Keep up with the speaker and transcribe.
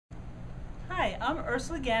Hi, I'm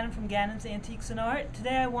Ursula Gannon from Gannons Antiques and Art.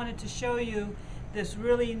 Today I wanted to show you this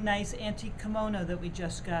really nice antique kimono that we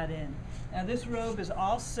just got in. Now this robe is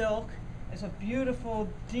all silk. It's a beautiful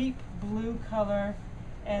deep blue color,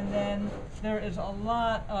 and then there is a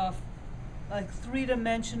lot of like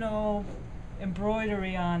three-dimensional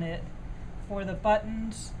embroidery on it for the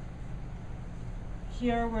buttons.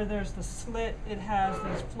 Here where there's the slit, it has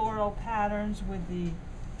these floral patterns with the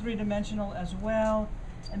three-dimensional as well.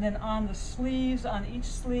 And then on the sleeves, on each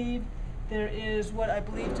sleeve, there is what I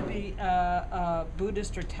believe to be a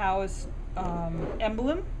Buddhist or Taoist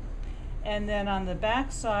emblem. And then on the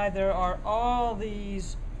back side, there are all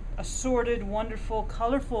these assorted, wonderful,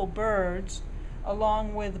 colorful birds,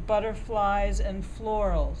 along with butterflies and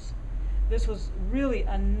florals. This was really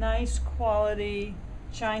a nice quality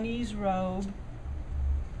Chinese robe.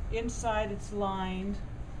 Inside it's lined.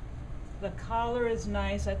 The collar is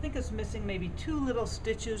nice. I think it's missing maybe 2 little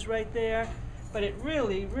stitches right there, but it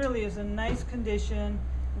really is in nice condition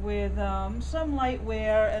with some light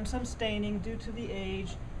wear and some staining due to the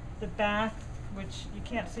age. The back, which you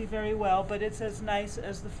can't see very well, but it's as nice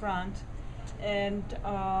as the front. And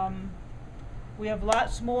we have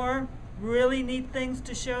lots more really neat things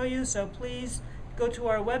to show you, so please go to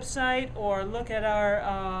our website or look at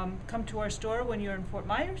our, come to our store when you're in Fort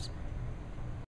Myers.